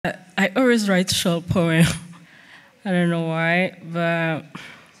I always write short poem. I don't know why, but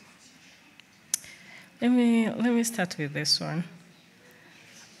let me start with this one.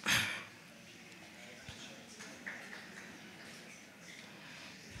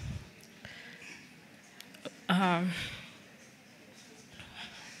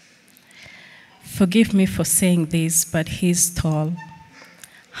 Forgive me for saying this, but he's tall,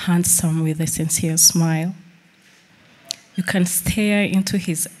 handsome with a sincere smile. You can stare into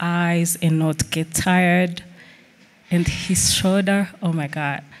his eyes and not get tired. And his shoulder, oh my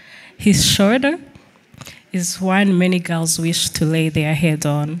God, his shoulder is one many girls wish to lay their head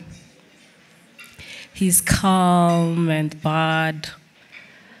on. He's calm and bad,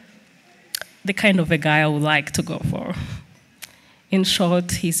 the kind of a guy I would like to go for. In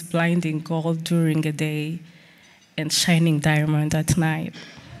short, he's blinding gold during the day and shining diamond at night.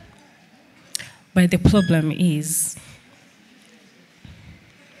 But the problem is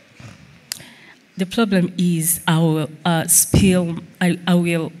I will I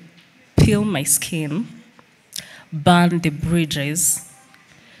will peel my skin, burn the bridges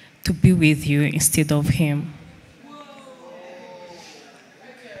to be with you instead of him.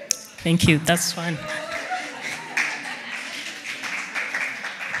 Thank you. That's fine.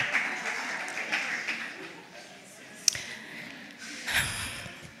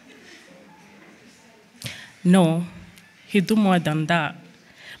 No, he do more than that.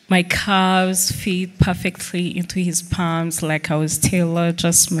 My calves fit perfectly into his palms like I was tailored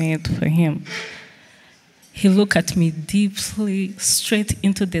just made for him. He looked at me deeply, straight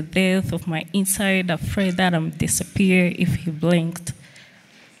into the depth of my inside, afraid that I'd disappear if he blinked.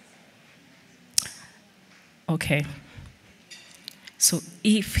 Okay. So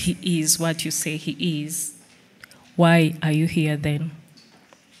if he is what you say he is, why are you here then?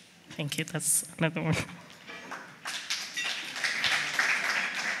 Thank you. That's another one.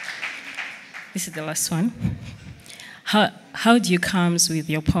 This is the last one. How do you come with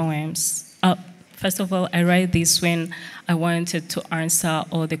your poems? First of all, I write this when I wanted to answer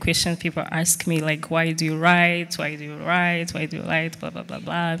all the questions people ask me, like, why do you write? Why do you write? Why do you write? Blah, blah, blah,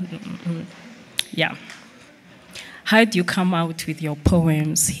 blah. Yeah. How do you come out with your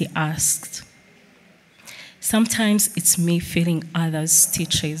poems, he asked. Sometimes it's me feeling others'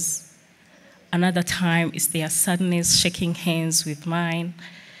 stitches. Another time it's their sadness shaking hands with mine.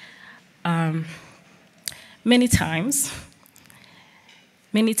 Many times,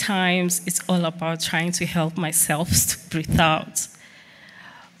 it's all about trying to help myself to breathe out.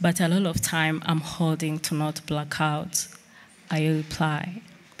 But a lot of time, I'm holding to not black out. I reply.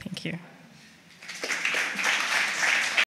 Thank you.